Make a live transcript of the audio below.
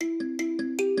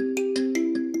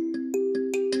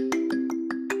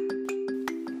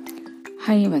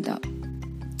Hiawatha.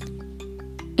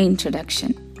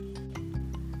 Introduction.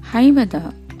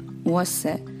 Hiawatha was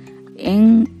a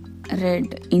young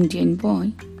red Indian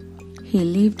boy. He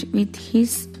lived with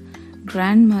his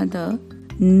grandmother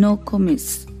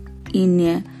Nokomis in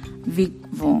a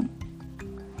wigwam.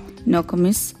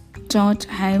 Nokomis taught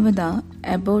Hiawatha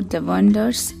about the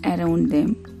wonders around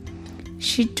them.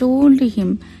 She told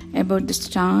him about the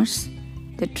stars,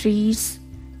 the trees,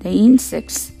 the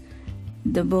insects,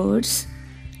 the birds,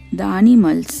 the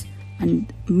animals,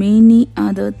 and many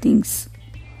other things.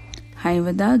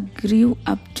 Hiawatha grew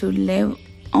up to love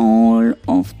all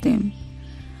of them.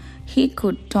 He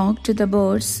could talk to the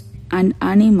birds and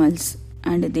animals,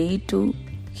 and they to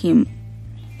him.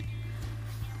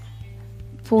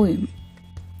 Poem.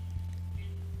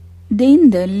 Then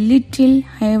the little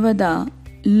Hiawatha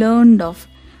learned of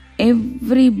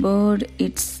every bird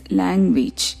its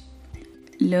language,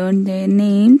 learned their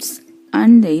names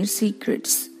and their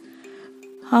secrets,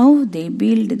 how they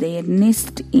build their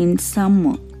nest in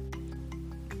summer,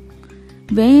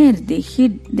 where they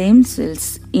hid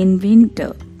themselves in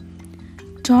winter,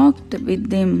 talked with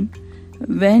them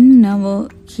whenever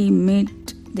he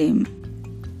met them,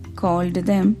 called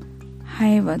them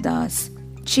Hiawatha's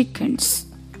chickens.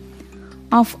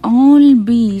 Of all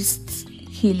beasts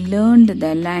he learned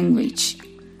their language,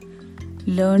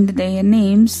 learned their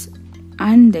names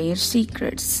and their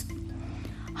secrets,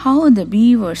 how the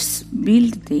beavers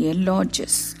built their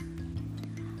lodges,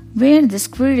 where the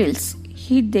squirrels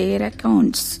hid their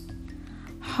accounts,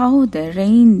 how the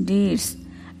reindeers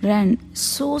ran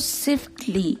so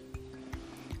swiftly,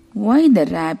 why the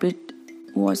rabbit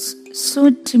was so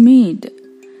timid,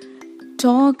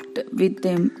 talked with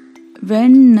them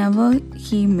whenever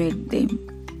he met them,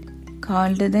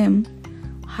 called them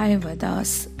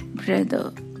Hiawatha's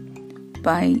brother,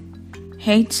 by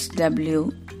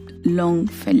H.W.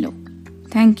 Longfellow.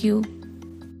 Thank you.